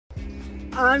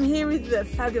I'm here with the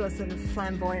fabulous and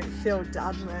flamboyant Phil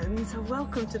Dudman. So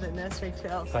welcome to the nursery,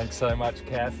 Phil. Thanks so much,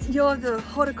 Kath. You're the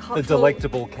horticultural... The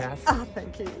delectable Kath. Oh,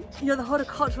 thank you. You're the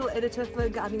horticultural editor for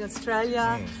Gardening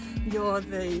Australia. You're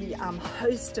the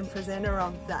host and presenter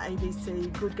of the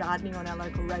ABC Good Gardening on our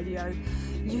local radio.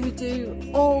 You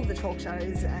do all the talk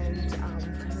shows and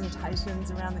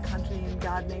presentations around the country in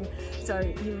gardening. So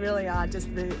you really are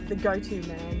just the go-to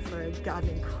man for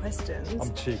gardening questions.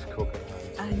 I'm chief cook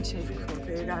at home. And chief cook,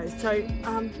 there you go.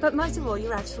 So, but most of all,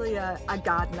 you're actually a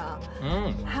gardener.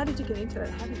 How did you get into it?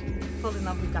 How did you fall in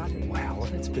love with gardening? Wow, well,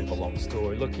 that's a bit of a long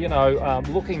story. Look, you know,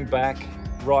 looking back,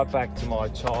 right back to my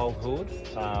childhood,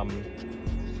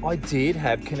 I did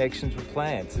have connections with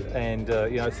plants and,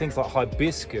 you know, things like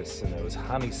hibiscus, and there was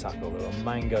honeysuckle, there were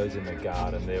mangoes in the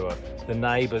garden, the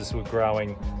neighbours were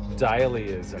growing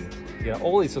dahlias and, you know,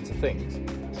 all these sorts of things.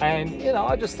 And, you know,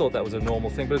 I just thought that was a normal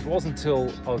thing, but it wasn't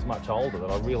until I was much older that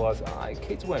I realised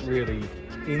kids weren't really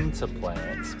into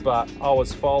plants, but I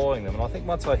was following them. And I think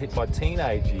once I hit my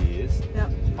teenage years,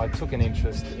 I took an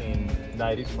interest in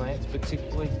native plants,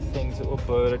 particularly things that were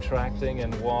bird attracting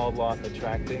and wildlife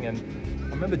attracting. And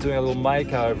I remember doing a little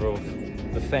makeover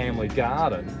of the family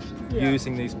garden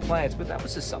using these plants, but that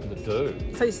was just something to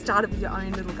do. So you started with your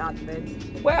own little garden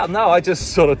then? Well, no, I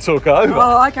just sort of took over.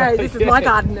 Oh, okay, this is my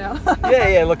garden now.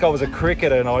 yeah, look, I was a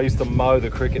cricketer and I used to mow the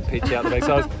cricket pitch out there.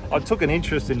 So I took an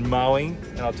interest in mowing,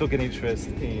 and I took an interest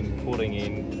in putting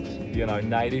in, you know,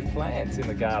 native plants in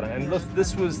the garden. And look,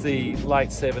 this was the late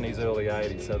 70s, early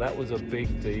 80s, so that was a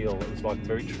big deal. It was like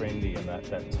very trendy in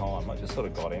that time. I just sort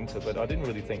of got into it, but I didn't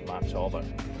really think much of it.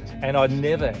 And I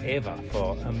never, ever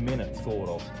for a minute thought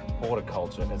of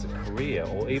horticulture as a career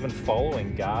or even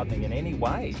following gardening in any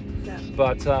way.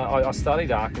 But I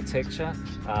studied architecture,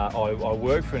 I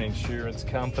worked for an insurance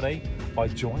company, I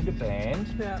joined a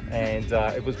band, and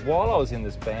it was while I was in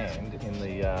this band in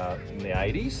the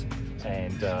 80s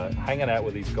and hanging out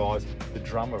with these guys. The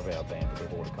drummer of our band was a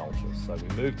horticulturist, so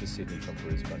we moved to Sydney from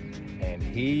Brisbane, and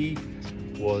he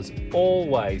was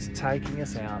always taking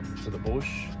us out to the bush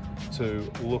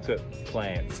to look at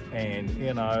plants. And,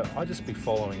 you know, I'd just be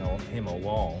following him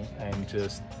along and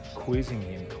just quizzing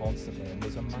him constantly, and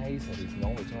was amazed at his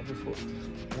knowledge. And I just thought,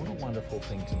 what a wonderful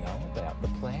thing to know about the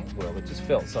plant world. It just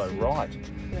felt so right.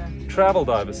 Travelled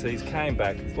overseas, came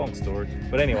back, it's a long story,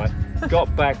 but anyway,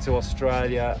 got back to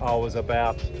Australia. I was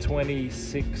about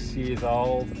 26 years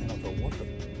old, and I thought, what the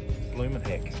blooming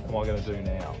heck am I going to do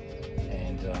now?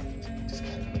 And just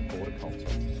came to horticulture,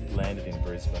 landed in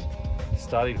Brisbane,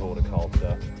 studied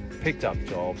horticulture, picked up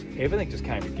jobs, everything just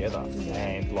came together,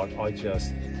 and like I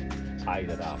just ate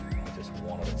it up. I just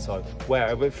wanted it. So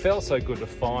wow, it felt so good to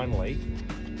finally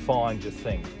find your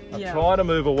thing. I tried to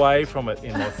move away from it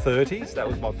in my 30s. That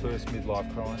was my first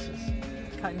midlife crisis.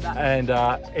 And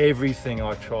everything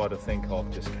I tried to think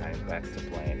of just came back to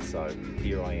plants. So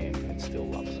here I am and still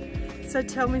love it. So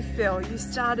tell me, Phil, you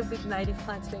started with native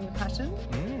plants being your passion.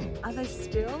 Are they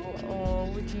still, or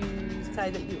would you say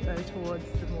that you err towards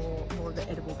the more of the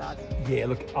edible garden? Yeah,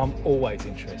 look, I'm always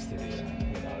interested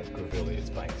in, you know, grevilleas,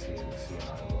 banksias, you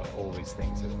know, all these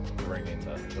things that bring in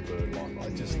the bird life. I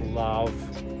just love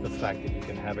the fact that you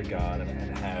can have a garden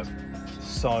and have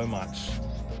so much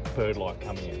bird life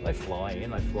coming in. They fly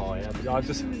in, they fly out. I've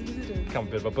just become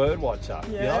a bit of a bird watcher.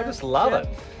 You know, I just love it.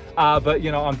 But,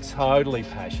 you know, I'm totally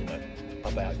passionate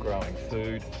about growing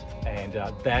food, and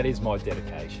that is my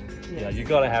dedication. You know, you've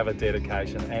got to have a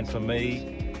dedication, and for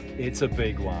me, it's a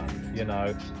big one. You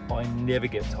know, I never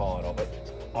get tired of it.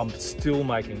 I'm still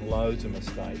making loads of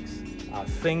mistakes.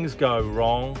 Things go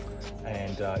wrong,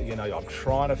 and you know, I'm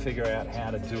trying to figure out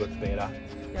how to do it better.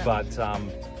 But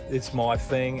it's my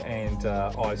thing, and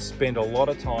I spend a lot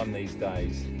of time these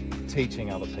days teaching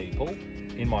other people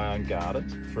in my own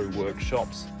garden through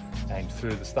workshops and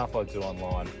through the stuff I do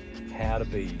online, how to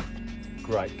be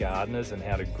great gardeners and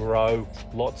how to grow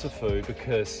lots of food,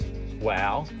 because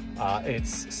wow,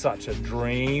 it's such a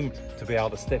dream to be able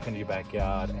to step into your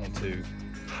backyard and to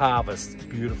harvest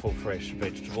beautiful fresh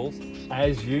vegetables,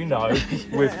 as you know,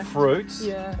 with fruits,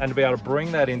 and to be able to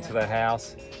bring that into the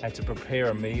house and to prepare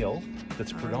a meal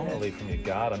that's predominantly from your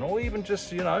garden, or even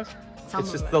just, you know,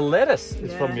 it's just the lettuce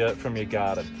is from your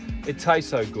garden. It tastes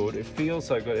so good, it feels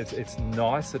so good, it's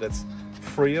nice that it's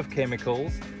free of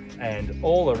chemicals and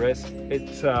all the rest.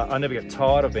 I never get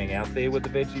tired of being out there with the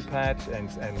veggie patch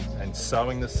and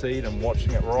sowing the seed and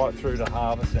watching it right through to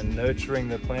harvest and nurturing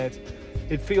the plants.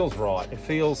 It feels right. It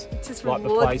feels like the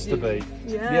place to be.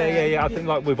 I think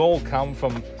like we've all come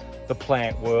from the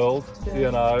plant world,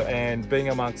 you know, and being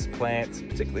amongst plants,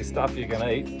 particularly stuff you can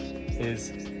eat,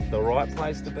 is the right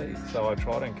place to be. So I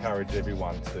try to encourage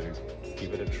everyone to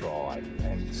give it a try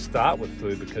and start with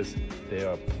food, because there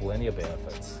are plenty of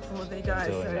benefits. Well, there you go.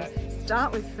 So that.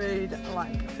 Start with food,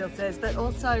 like Phil says, but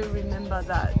also remember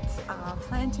that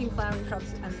planting flowering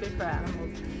shrubs and food for our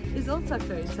animals is also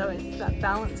food. So it's that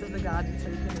balance of the garden, so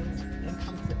you can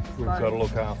encompass it. We've got to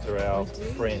look after our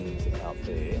friends out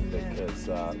there, because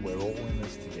we're all in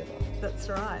this together. That's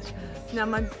right. Now,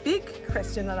 my big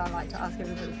question that I like to ask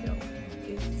everybody, Phil,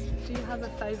 is do you have a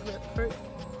favourite fruit?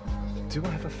 Do I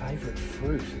have a favourite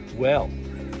fruit? Well,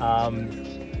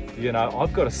 you know,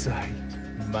 I've got to say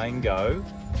mango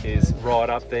is right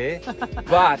up there,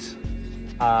 but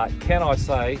can I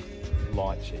say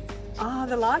lychee? Ah,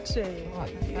 the lychee. Oh,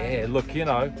 yeah, look, you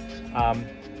know,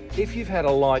 if you've had a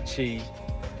lychee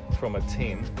from a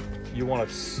tin, you want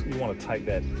to take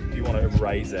that, you want to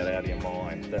erase that out of your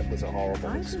mind. That was a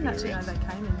horrible experience. I didn't actually know they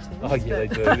came in tins. Oh yeah, they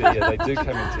do. Yeah, they do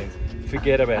come in tins.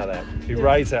 Forget about that.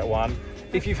 Erase that one.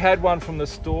 If you've had one from the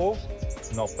store,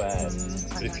 not bad.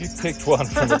 But if you picked one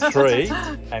from a tree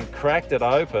and cracked it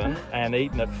open and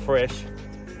eaten it fresh,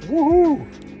 woohoo!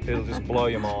 It'll just blow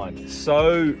your mind.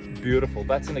 So beautiful.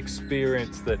 That's an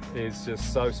experience that is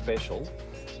just so special.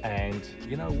 And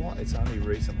you know what? It's only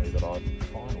recently that I've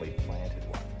finally planted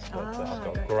one. But I've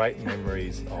got great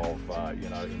memories of, you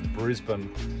know, in Brisbane,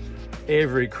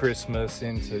 every Christmas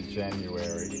into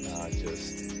January,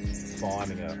 just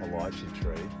finding a lychee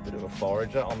tree, bit of a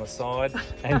forager on the side,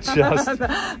 and just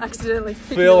accidentally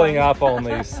filling up on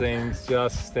these things,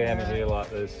 just standing here like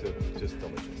this, just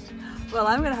delicious. Well,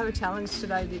 I'm going to have a challenge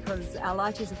today because our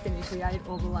lychees are finished. We ate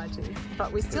all the lychees,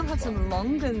 but we still have some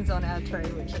longans on our tree,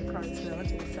 which are Crone's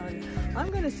relatives. So I'm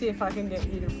going to see if I can get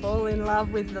you to fall in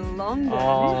love with the longan. Oh,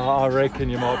 I reckon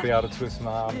you might be able to twist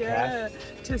my arm, Kath.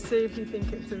 To see if you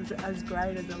think it's as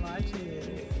great as a lychee is.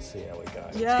 Yeah, we'll see how we go.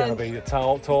 Yeah. It's going to be a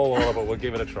tall order, but we'll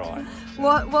give it a try.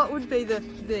 What would be the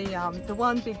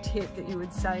one big tip that you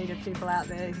would say to people out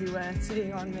there who are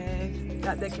sitting on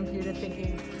at their computer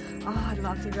thinking, oh, I'd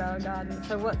love to grow a garden.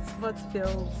 So what's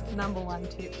Phil's #1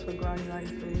 tip for growing your own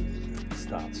food?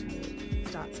 Start small.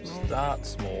 Start small. Start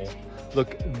small.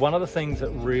 Look, one of the things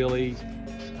that really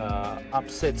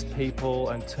upsets people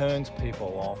and turns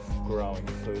people off growing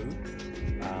food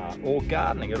or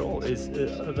gardening at all is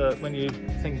when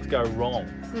things go wrong,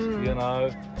 you know.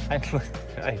 And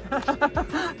hey,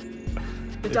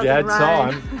 if you had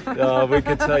time, we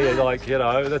could tell you, like, you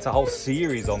know, that's a whole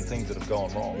series on things that have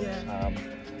gone wrong. Yeah.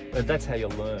 And that's how you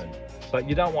learn. But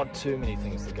you don't want too many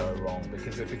things to go wrong,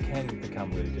 because it can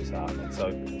become really disheartening.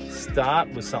 So start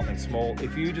with something small.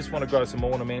 If you just want to grow some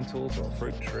ornamentals or a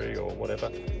fruit tree or whatever,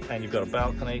 and you've got a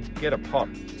balcony, get a pot.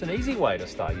 It's an easy way to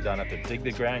start. You don't have to dig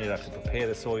the ground, you don't have to prepare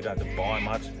the soil, you don't have to buy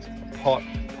much. A pot,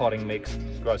 potting mix,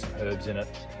 grow some herbs in it,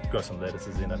 grow some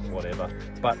lettuces in it, whatever.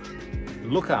 But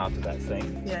look after that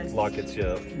thing, like it's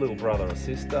your little brother or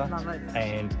sister. Love it.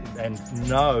 And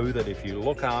know that if you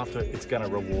look after it, it's going to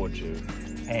reward you.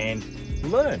 And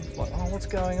learn, like, oh, what's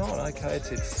going on? Okay,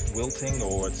 it's wilting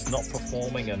or it's not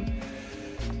performing, and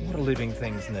what do living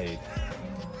things need?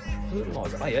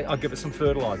 Fertiliser. Oh yeah, I'll give it some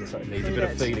fertiliser, so it needs a bit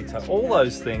of feeding. So all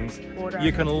those things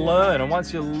you can learn, and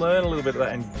once you learn a little bit of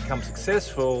that and become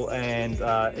successful and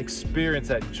experience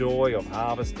that joy of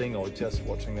harvesting or just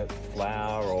watching it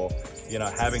flower, or, you know,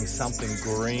 having something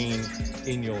green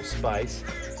in your space,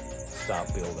 start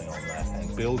building on that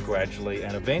and build gradually,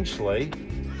 and eventually,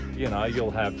 you know,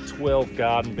 you'll have 12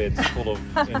 garden beds full of,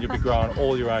 and you'll be growing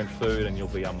all your own food, and you'll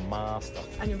be a master.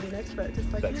 And you'll be an expert, just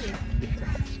like you. Yeah.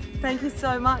 Thank you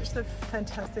so much, the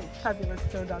fantastic, fabulous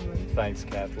Phil Dudman. Thanks,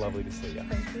 Kath. Lovely to see you.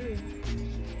 Thank you.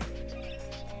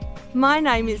 My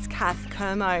name is Kath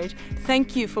Kermode.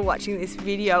 Thank you for watching this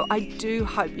video. I do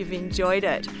hope you've enjoyed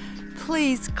it.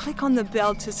 Please click on the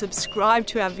bell to subscribe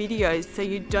to our videos so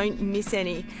you don't miss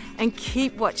any, and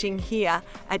keep watching here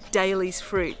at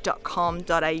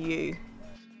daleysfruit.com.au.